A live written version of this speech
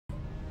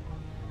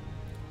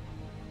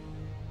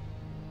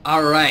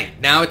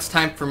Alright, now it's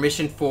time for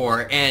mission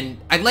 4, and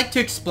I'd like to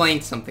explain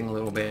something a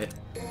little bit.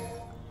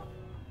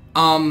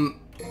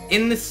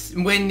 In this,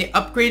 when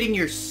upgrading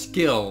your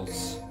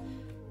skills,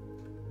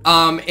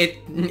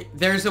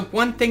 there's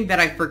one thing that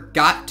I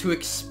forgot to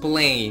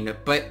explain,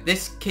 but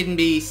this can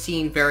be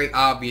seen very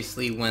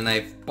obviously when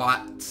I've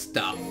bought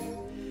stuff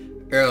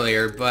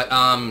earlier, but,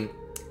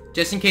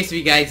 just in case if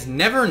you guys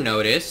never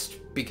noticed,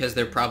 because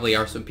there probably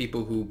are some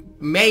people who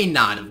may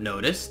not have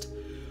noticed,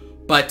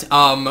 but,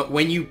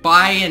 when you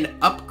buy an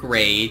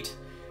upgrade,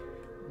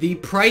 the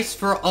price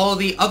for all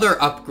the other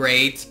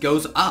upgrades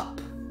goes up.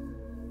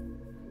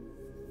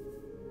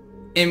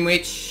 In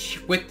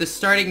which, with the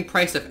starting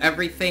price of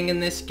everything in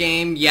this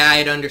game, yeah,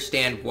 I'd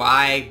understand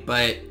why,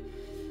 but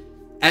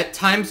at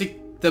times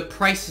the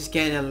prices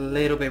get a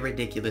little bit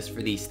ridiculous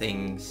for these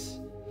things.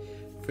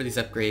 For these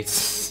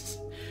upgrades.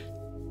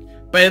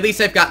 But at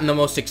least I've gotten the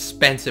most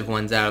expensive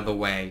ones out of the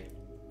way.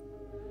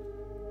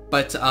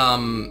 But,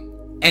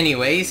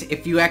 anyways,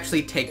 if you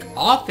actually take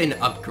off an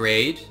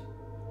upgrade,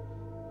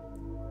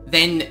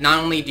 then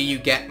not only do you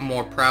get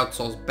more Proud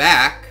Souls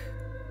back,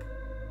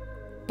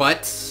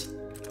 but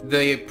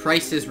the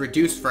price is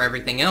reduced for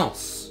everything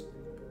else.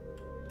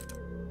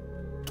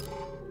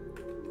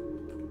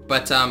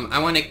 But, I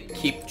want to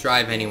keep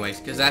Drive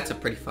anyways, because that's a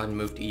pretty fun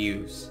move to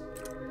use.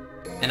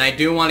 And I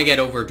do want to get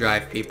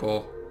Overdrive,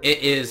 people. It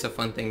is a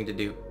fun thing to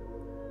do.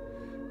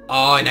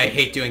 Oh, and I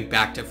hate doing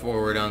back to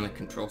forward on the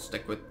control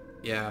stick with...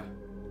 yeah.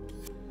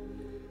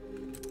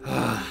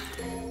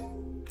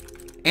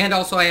 And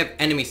also I have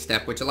Enemy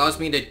Step, which allows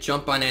me to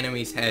jump on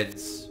enemies'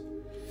 heads.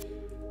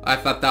 I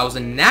thought that was a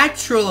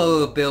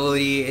natural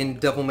ability in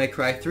Devil May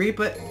Cry 3,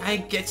 but I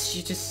guess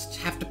you just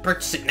have to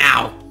purchase it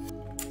now.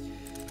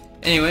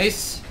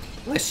 Anyways,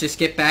 let's just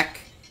get back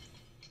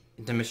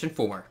into mission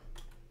 4.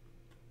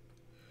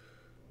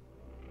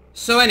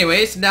 So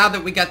anyways, now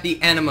that we got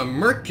the Anima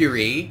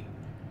Mercury,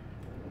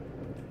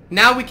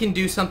 now we can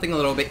do something a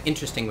little bit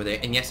interesting with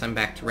it. And yes, I'm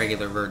back to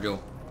regular Vergil.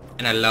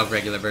 And I love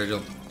regular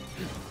Vergil.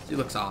 He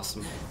looks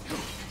awesome.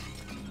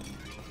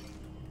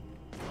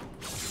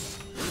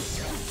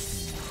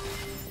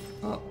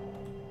 Oh,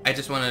 I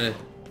just wanted to...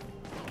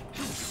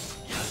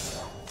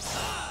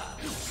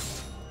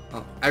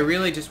 oh, I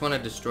really just want to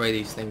destroy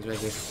these things right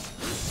here.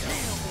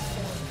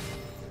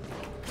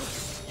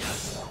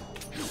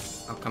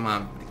 Oh, come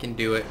on. I can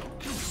do it.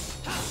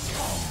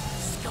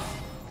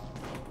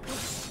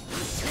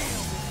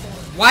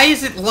 Why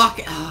is it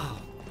locking? Oh.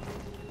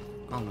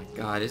 Oh my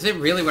god. Is it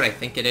really what I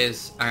think it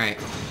is? Alright.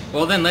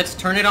 Well then, let's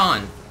turn it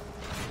on.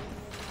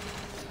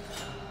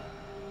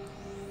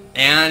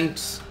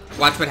 And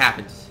watch what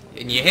happens.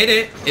 And you hit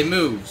it, it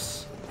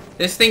moves.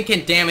 This thing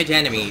can damage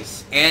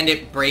enemies, and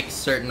it breaks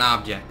certain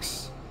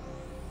objects.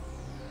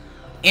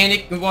 And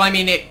it, well, I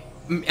mean,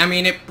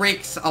 it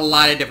breaks a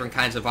lot of different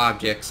kinds of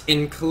objects,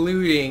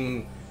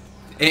 including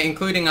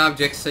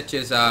objects such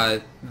as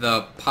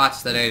the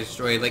pots that I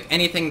destroyed. Like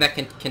anything that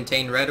can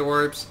contain red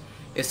orbs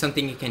is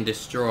something you can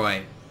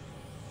destroy.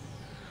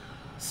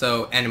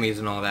 So enemies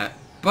and all that.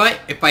 But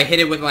if I hit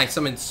it with my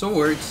summoned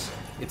swords,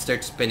 it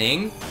starts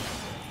spinning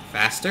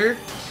faster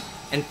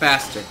and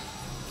faster.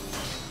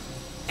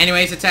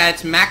 Anyways, it's at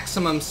its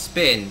maximum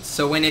spin.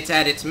 So when it's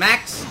at its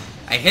max,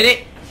 I hit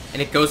it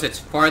and it goes its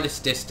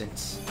farthest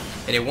distance.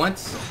 Hit it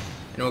once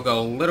and it will go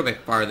a little bit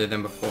farther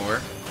than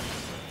before.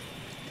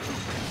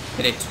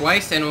 Hit it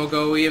twice and we'll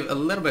go a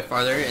little bit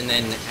farther, and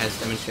then as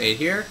demonstrated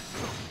here,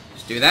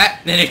 just do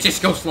that, then it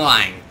just goes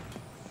flying.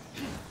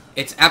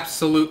 It's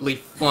absolutely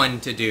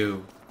fun to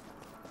do.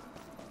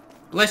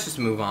 Let's just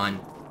move on,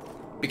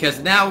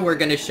 because now we're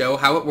gonna show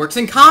how it works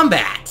in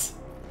combat.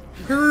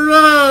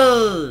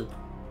 Hooray!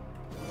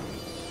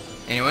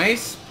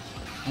 Anyways,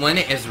 one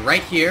is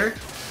right here,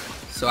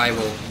 so I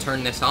will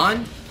turn this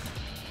on,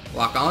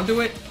 lock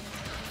onto it,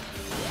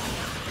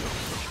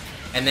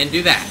 and then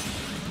do that.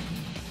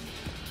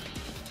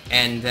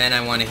 And then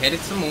I want to hit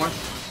it some more.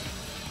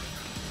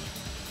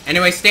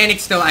 Anyway, standing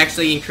still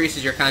actually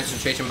increases your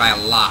concentration by a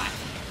lot.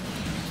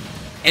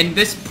 And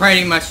this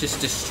pretty much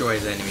just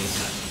destroys enemies.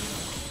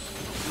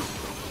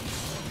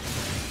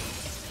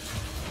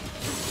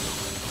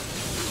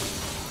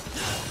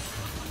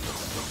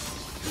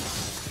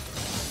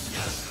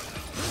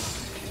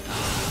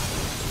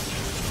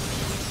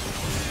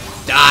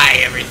 Die,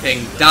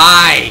 everything!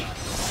 Die!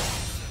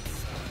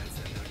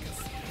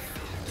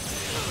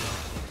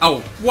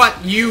 Oh,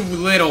 what, you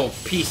little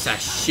piece of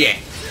shit.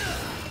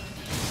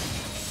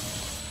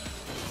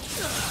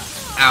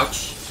 Ouch.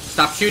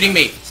 Stop shooting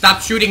me. Stop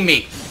shooting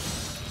me.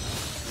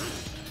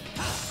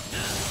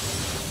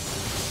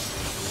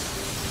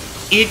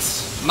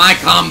 It's my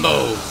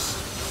combos.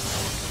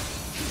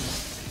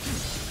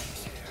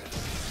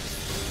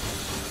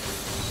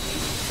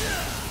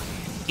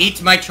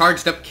 Eat my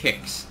charged up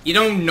kicks. You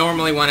don't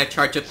normally want to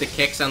charge up the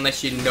kicks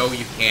unless you know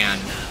you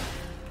can.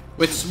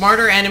 With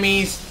smarter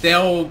enemies,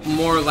 they'll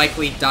more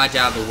likely dodge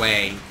out of the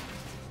way.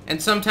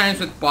 And sometimes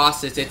with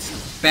bosses,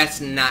 it's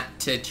best not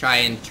to try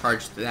and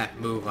charge that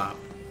move up.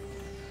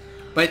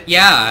 But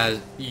yeah,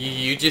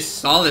 you just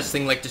saw this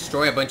thing like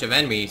destroy a bunch of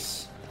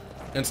enemies.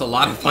 It's a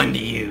lot of fun to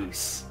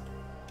use.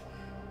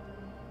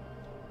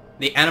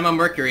 The Anima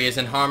Mercury is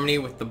in harmony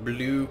with the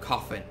blue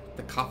coffin.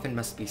 The coffin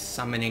must be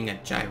summoning a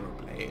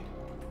gyroblade.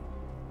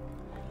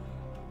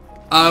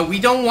 We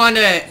don't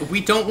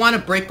wanna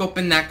break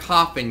open that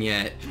coffin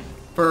yet.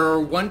 For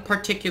one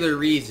particular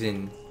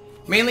reason.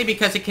 Mainly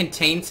because it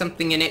contains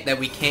something in it that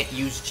we can't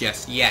use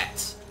just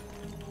yet.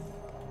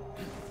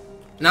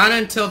 Not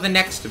until the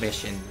next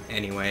mission,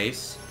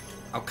 anyways.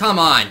 Oh, come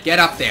on, get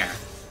up there.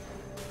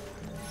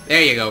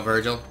 There you go,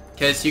 Vergil.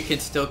 Because you can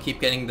still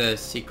keep getting the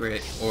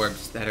secret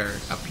orbs that are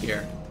up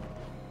here.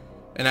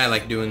 And I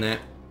like doing that.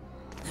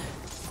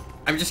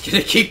 I'm just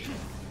gonna keep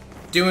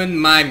doing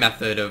my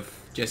method of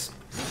just...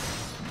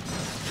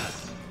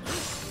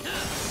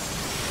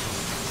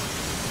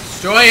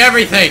 destroy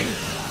everything!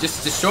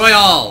 Just destroy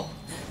all!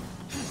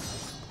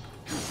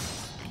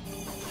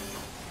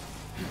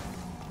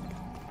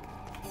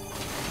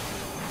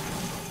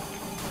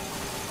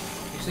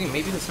 Actually,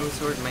 maybe the Summon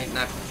Sword might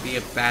not be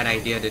a bad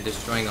idea to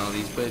destroying all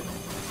these, but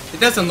it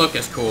doesn't look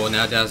as cool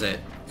now, does it?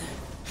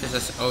 It's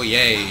just, oh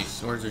yay,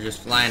 swords are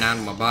just flying out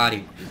of my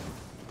body.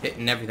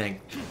 Hitting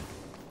everything.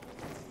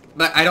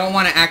 But I don't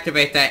want to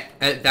activate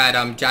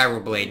that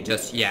gyro blade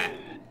just yet.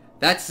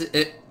 That's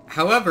it.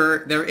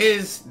 However, there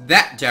is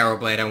that gyro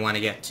blade I want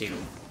to get to.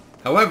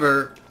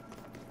 However,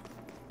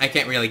 I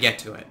can't really get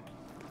to it.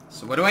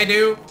 So what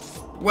do?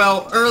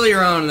 Well,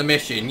 earlier on in the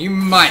mission, you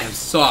might have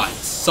saw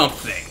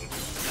something.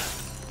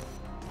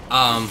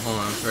 Hold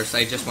on. First,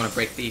 I just want to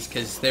break these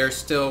because there's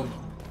still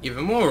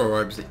even more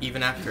orbs,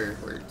 even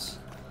afterwards,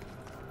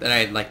 that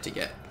I'd like to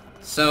get.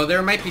 So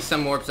there might be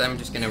some orbs that I'm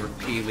just going to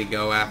repeatedly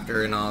go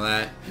after and all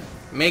that.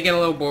 It may get a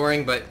little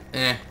boring, but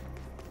eh.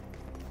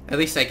 At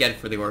least I get it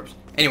for the orbs.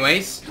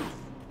 Anyways,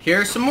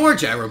 here are some more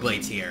gyro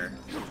blades here.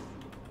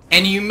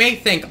 And you may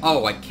think,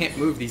 oh, I can't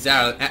move these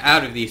out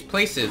of these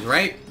places,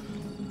 right?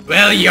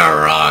 Well,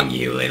 you're wrong,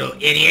 you little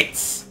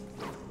idiots.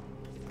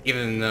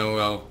 Even though,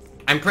 well,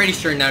 I'm pretty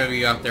sure none of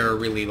you out there are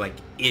really, like,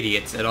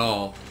 idiots at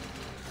all.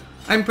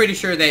 I'm pretty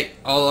sure that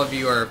all of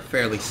you are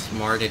fairly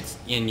smart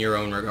in your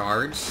own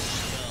regards.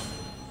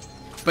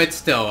 But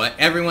still,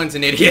 everyone's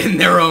an idiot in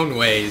their own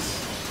ways.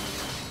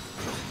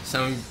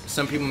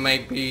 Some people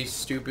might be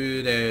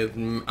stupid at,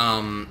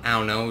 I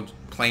don't know,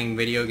 playing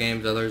video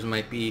games. Others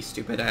might be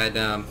stupid at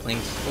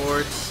playing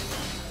sports.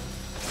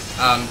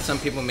 Some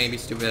people may be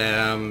stupid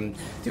at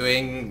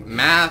doing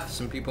math.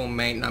 Some people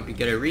might not be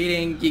good at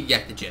reading. You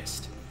get the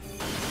gist.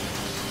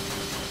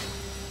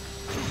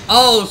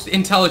 All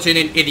intelligent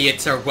and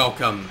idiots are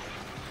welcome.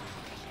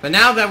 But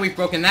now that we've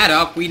broken that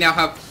up, we now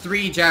have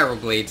 3 gyro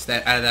blades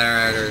that are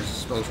at our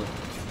disposal.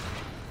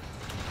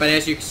 But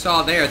as you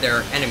saw there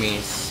are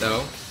enemies,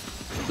 so...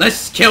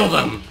 let's kill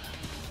them!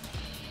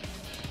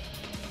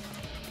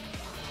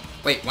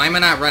 Wait, why am I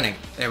not running?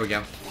 There we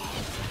go.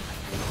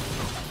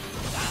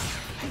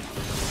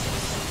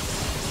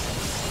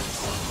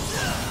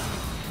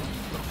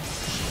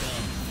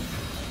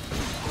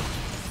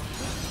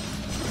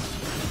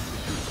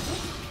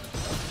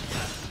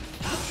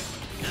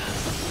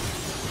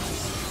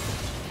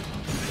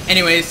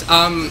 Anyways,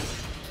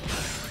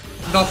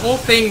 the whole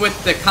thing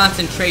with the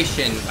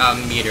concentration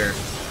meter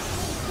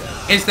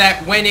is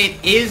that when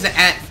it is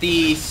at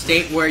the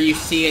state where you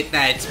see it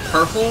that it's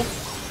purple,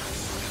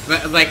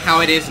 like how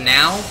it is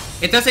now,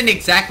 it doesn't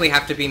exactly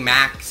have to be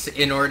max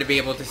in order to be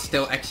able to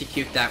still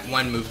execute that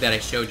one move that I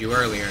showed you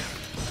earlier.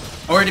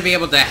 Or to be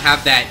able to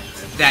have that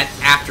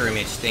after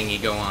image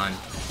thingy go on.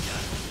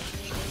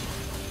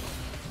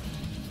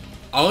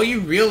 All you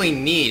really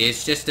need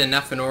is just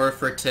enough in order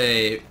for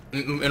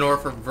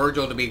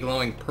Vergil to be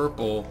glowing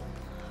purple.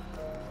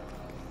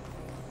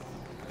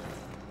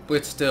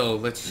 But still,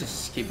 let's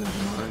just keep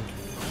moving on.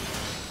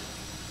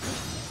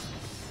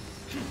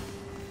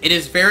 It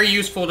is very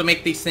useful to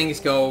make these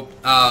things go,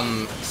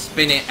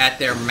 spin it at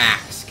their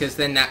max, because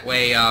then that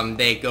way,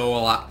 they go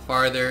a lot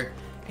farther,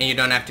 and you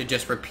don't have to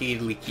just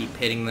repeatedly keep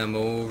hitting them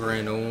over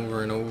and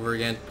over and over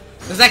again.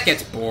 Because that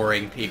gets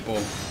boring, people.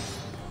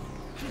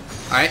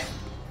 Alright?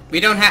 We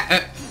don't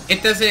have,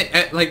 it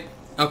doesn't, like,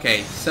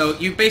 okay, so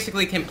you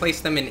basically can place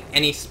them in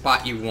any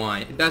spot you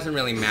want. It doesn't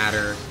really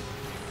matter,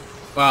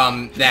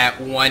 that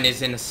one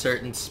is in a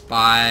certain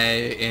spot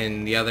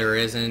and the other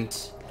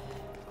isn't.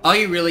 All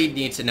you really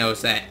need to know is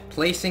that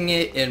placing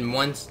it in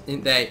one,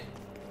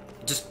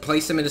 just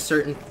place them in a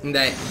certain,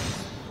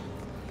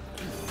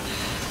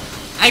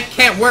 I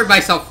can't word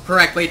myself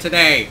correctly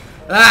today.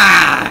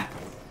 Ah!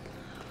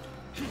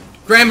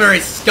 Grammar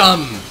is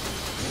scum.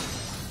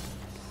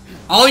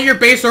 All your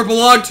base are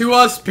belong to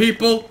us,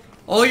 people.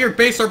 All your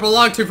base are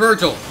belong to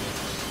Vergil.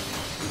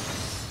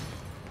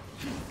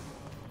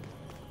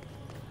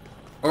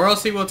 Or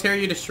else he will tear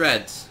you to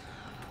shreds.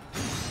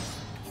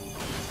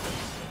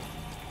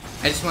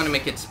 I just want to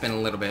make it spin a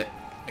little bit,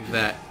 like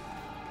that.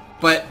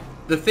 But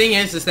the thing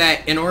is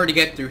that in order to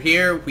get through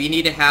here, we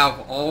need to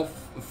have all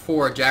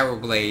 4 gyro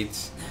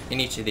blades in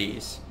each of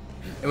these.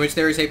 In which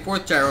there is a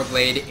 4th gyro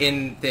blade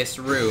in this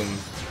room.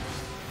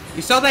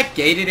 You saw that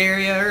gated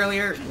area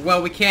earlier?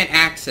 Well, we can't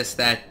access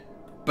that,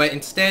 but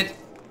instead,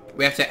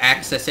 we have to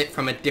access it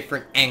from a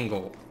different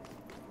angle.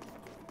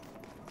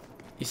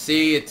 You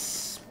see,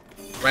 it's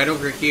right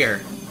over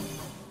here.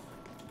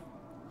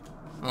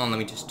 Hold on, let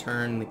me just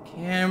turn the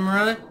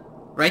camera.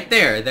 Right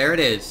there, there it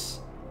is.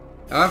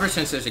 However,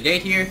 since there's a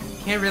gate here,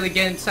 can't really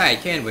get inside,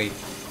 can we?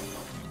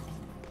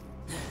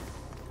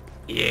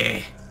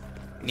 Yeah,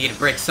 need to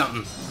break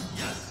something.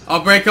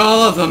 I'll break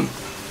all of them.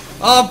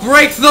 I'll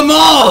break them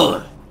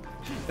all!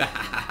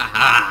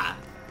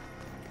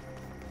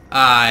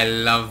 I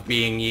love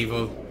being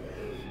evil.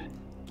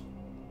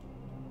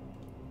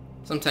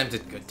 Sometimes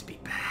it's good to be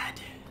bad.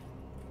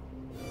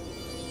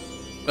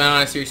 But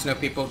on a serious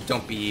note, people,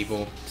 don't be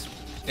evil.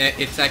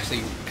 It's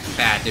actually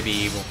bad to be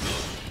evil.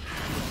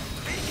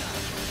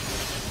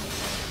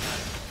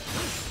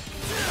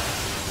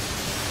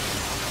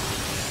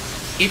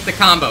 Eat the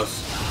combos.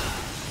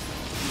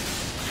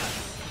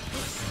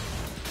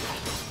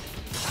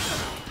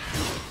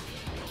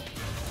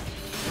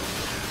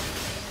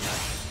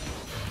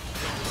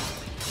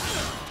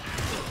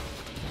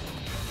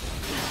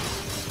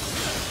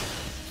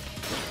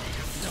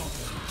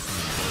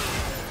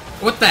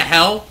 What the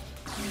hell?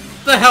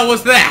 What the hell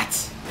was that?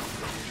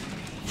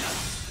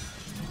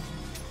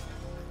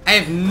 I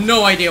have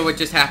no idea what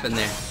just happened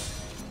there.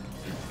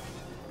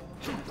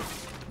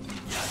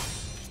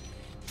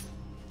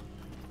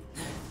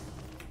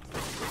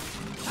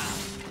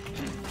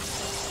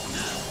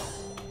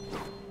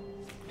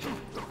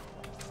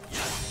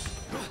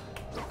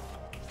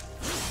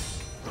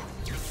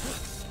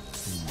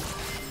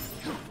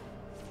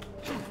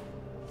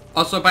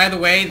 Also, by the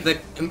way,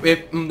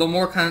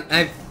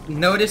 I've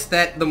noticed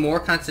that the more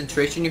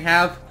concentration you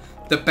have,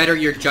 the better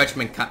your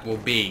judgment cut will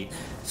be.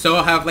 So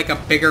it'll have like a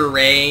bigger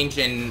range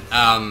and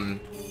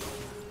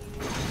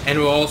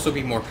will also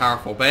be more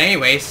powerful. But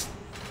anyways,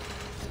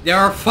 there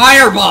are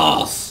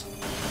fireballs!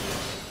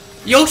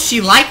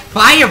 Yoshi like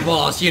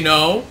fireballs, you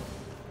know!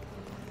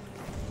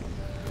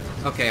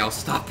 Okay, I'll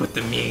stop with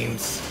the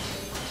memes.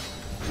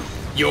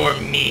 Your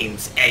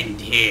memes end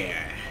here.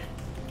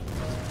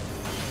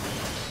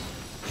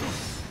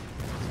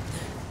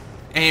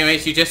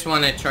 Anyways, you just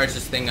want to charge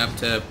this thing up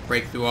to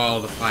break through all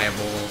the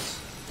fireballs.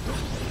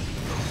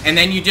 And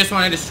then you just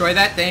want to destroy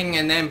that thing,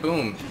 and then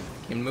boom,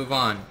 you can move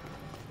on.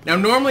 Now,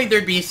 normally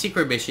there'd be a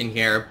secret mission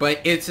here, but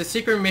it's a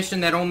secret mission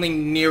that only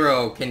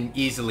Nero can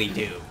easily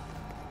do.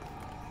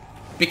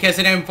 Because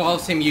it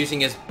involves him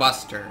using his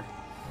Buster.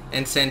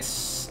 And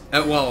since,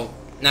 well,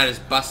 not his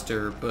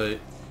Buster, but,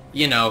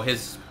 you know,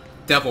 his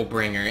Devil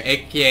Bringer,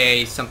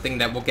 aka something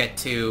that we'll get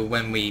to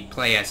when we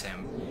play as him.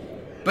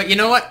 But you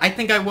know what? I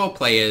think I will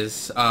play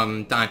as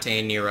Dante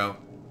and Nero.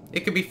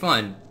 It could be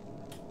fun.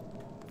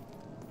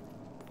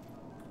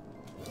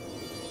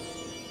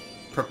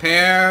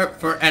 Prepare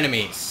for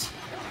enemies.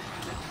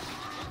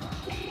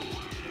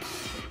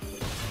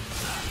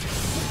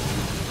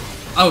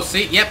 Oh,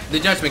 see? Yep, the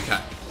judgment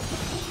cut.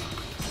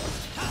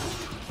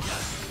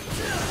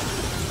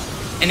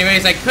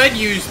 Anyways, I could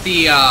use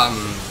the,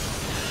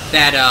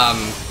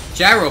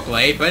 gyro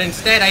blade, but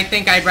instead I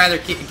think I'd rather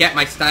get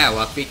my style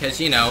up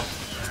because, you know,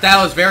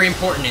 style is very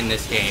important in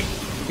this game.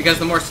 Because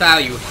the more style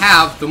you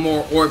have, the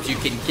more orbs you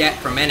can get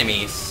from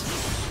enemies.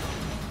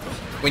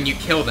 When you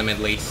kill them, at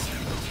least.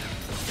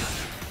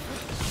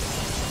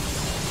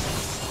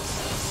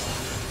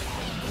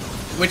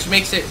 Which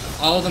makes it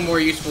all the more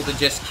useful to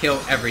just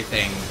kill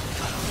everything.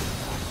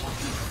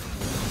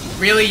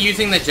 Really,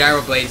 using the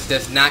gyro blades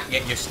does not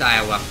get your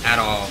style up at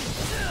all.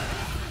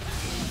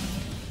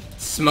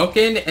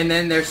 Smokin', and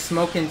then there's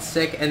Smokin'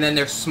 Sick, and then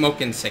there's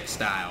Smokin' Sick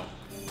style.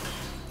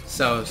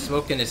 So,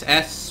 Smokin' is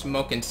S,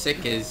 Smokin'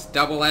 Sick is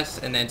double S,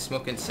 and then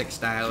Smokin' Sick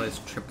style is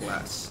triple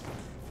S.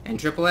 And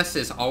triple S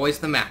is always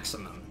the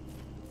maximum.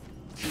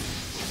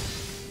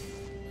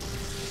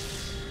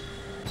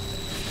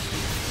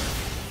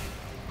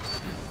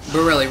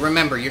 But really,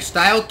 remember, your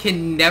style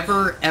can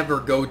never ever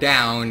go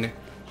down.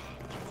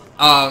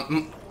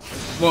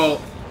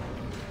 Well,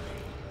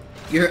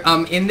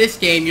 in this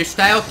game, your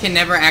style can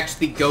never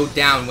actually go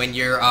down when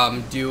you're,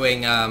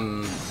 doing,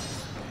 I'm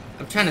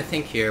trying to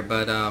think here,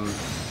 but,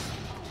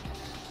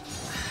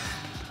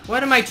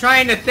 what am I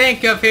trying to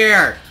think of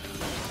here?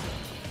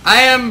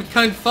 I am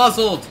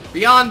confuzzled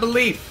beyond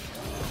belief.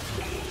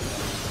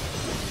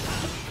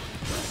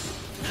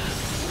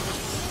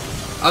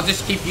 I'll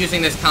just keep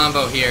using this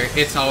combo here.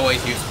 It's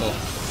always useful.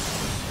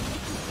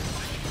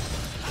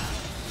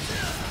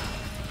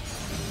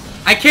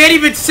 I can't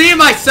even see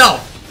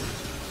myself!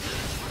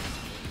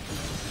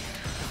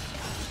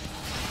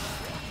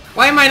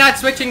 Why am I not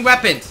switching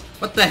weapons?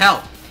 What the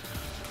hell?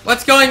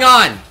 What's going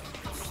on?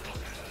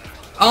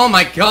 Oh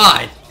my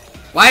god.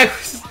 Why?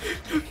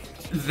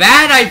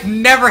 That I've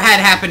never had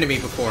happen to me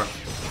before.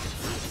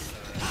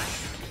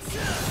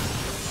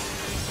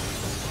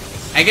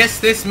 I guess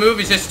this move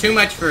is just too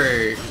much for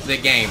the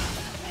game.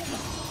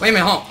 Wait a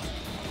minute, hold on.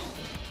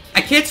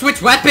 I can't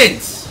switch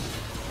weapons!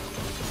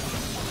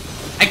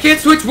 I can't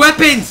switch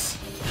weapons!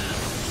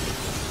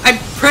 I'm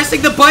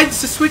pressing the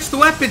buttons to switch the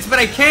weapons, but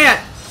I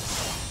can't!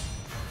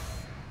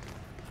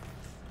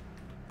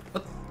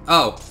 What?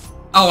 Oh.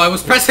 Oh, I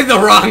was pressing the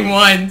wrong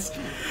ones.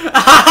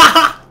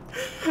 I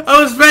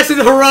was pressing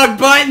the wrong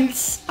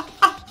buttons.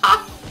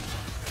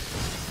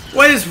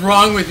 What is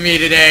wrong with me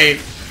today?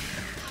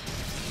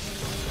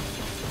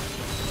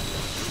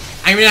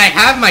 I mean, I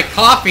have my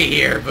coffee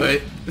here,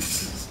 but...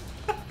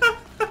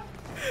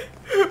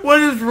 What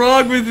is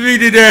wrong with me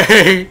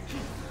today?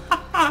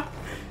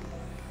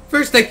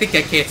 First I think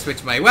I can't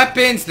switch my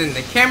weapons, then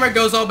the camera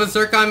goes all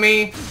berserk on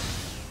me.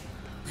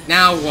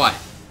 Now what?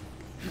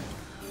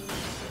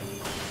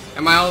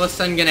 Am I all of a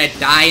sudden gonna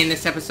die in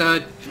this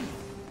episode?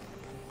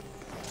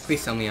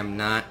 Please tell me I'm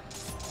not.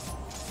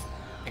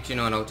 Actually, you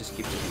know what? I'll just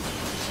keep doing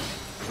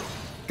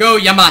it. Go,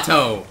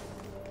 Yamato!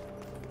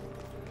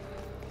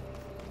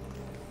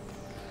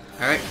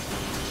 Alright.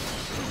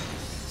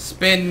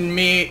 Spin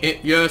me,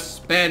 you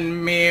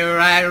spin me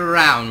right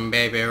round,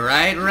 baby,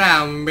 right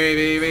round,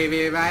 baby,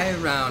 baby, right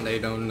round. I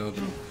don't know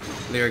the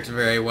lyrics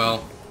very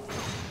well.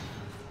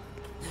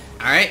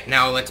 Alright,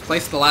 now let's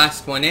place the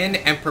last one in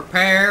and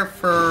prepare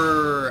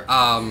for,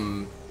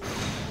 I'm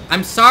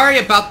sorry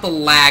about the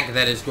lag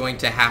that is going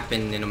to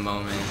happen in a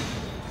moment.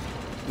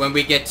 When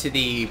we get to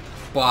the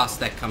boss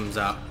that comes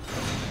up.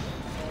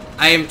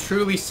 I am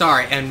truly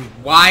sorry, and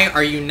why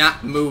are you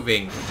not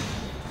moving?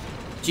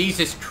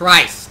 Jesus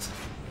Christ!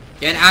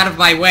 Get out of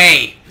my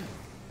way!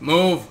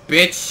 Move,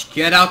 bitch!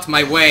 Get out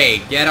my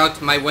way! Get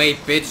out my way,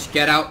 bitch!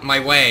 Get out my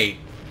way!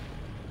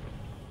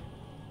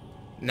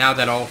 Now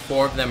that all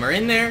 4 of them are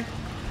in there,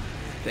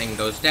 thing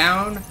goes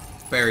down,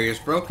 barrier's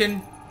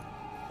broken.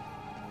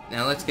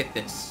 Now let's get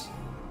this.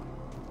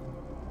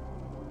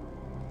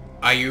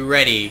 Are you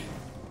ready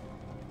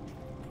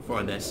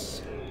for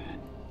this?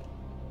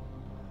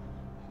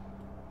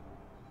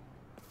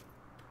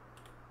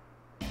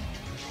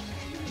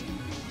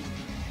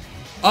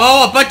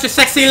 Oh, a bunch of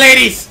sexy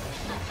ladies!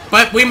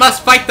 But we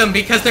must fight them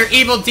because they're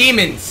evil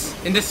demons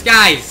in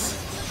disguise.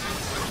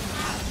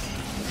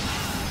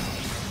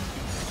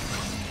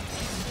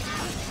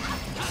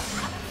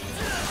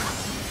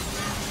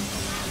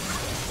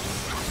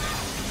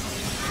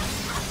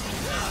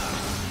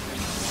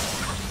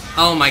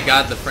 Oh my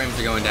god, the frames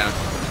are going down.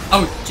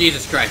 Oh,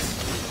 Jesus Christ.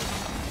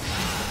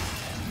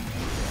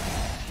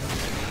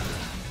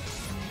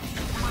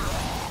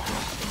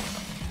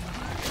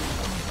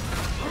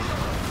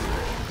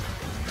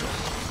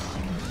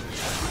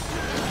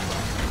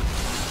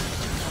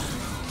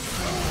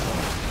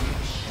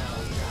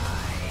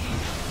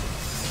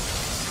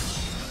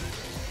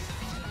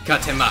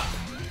 Cut him up.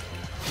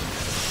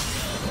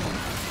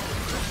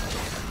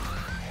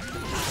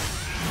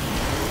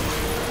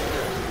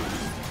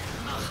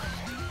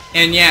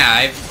 And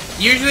yeah,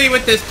 usually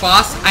with this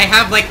boss, I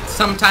have like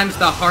sometimes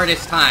the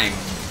hardest time.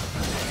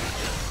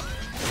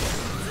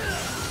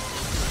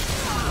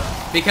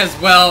 Because,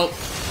 well,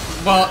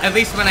 at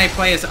least when I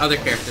play as other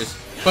characters.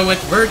 But with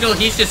Vergil,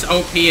 he's just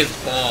OP as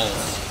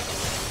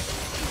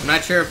balls. I'm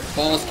not sure if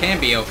balls can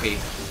be OP.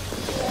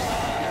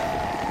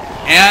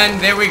 And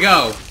there we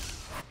go.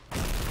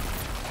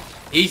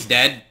 He's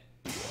dead.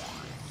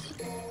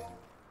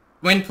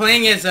 When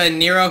playing as a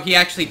Nero, he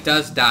actually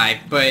does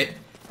die, but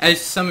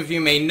as some of you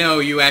may know,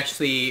 you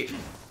actually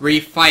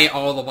refight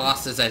all the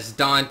bosses as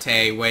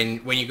Dante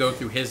when you go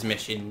through his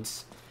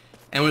missions.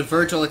 And with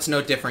Vergil, it's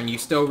no different. You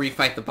still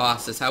refight the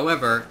bosses.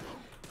 However,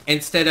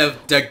 instead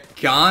of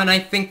Dagon, I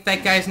think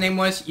that guy's name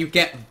was, you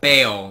get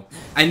Baal.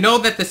 I know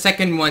that the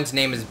second one's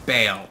name is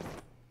Baal.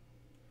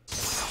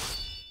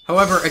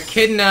 However,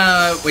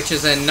 Echidna, which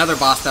is another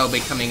boss that will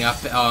be coming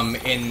up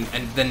in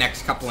the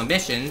next couple of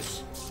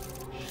missions,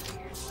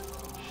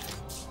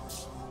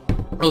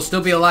 will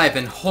still be alive,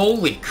 and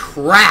holy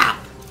crap!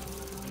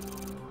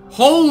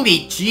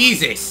 Holy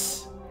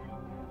Jesus!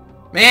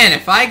 Man,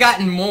 if I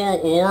found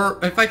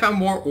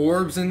more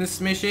orbs in this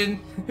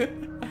mission,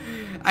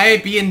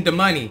 I'd be in the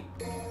money.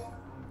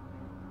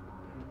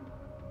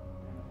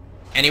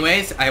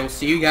 Anyways, I will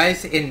see you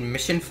guys in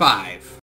Mission 5.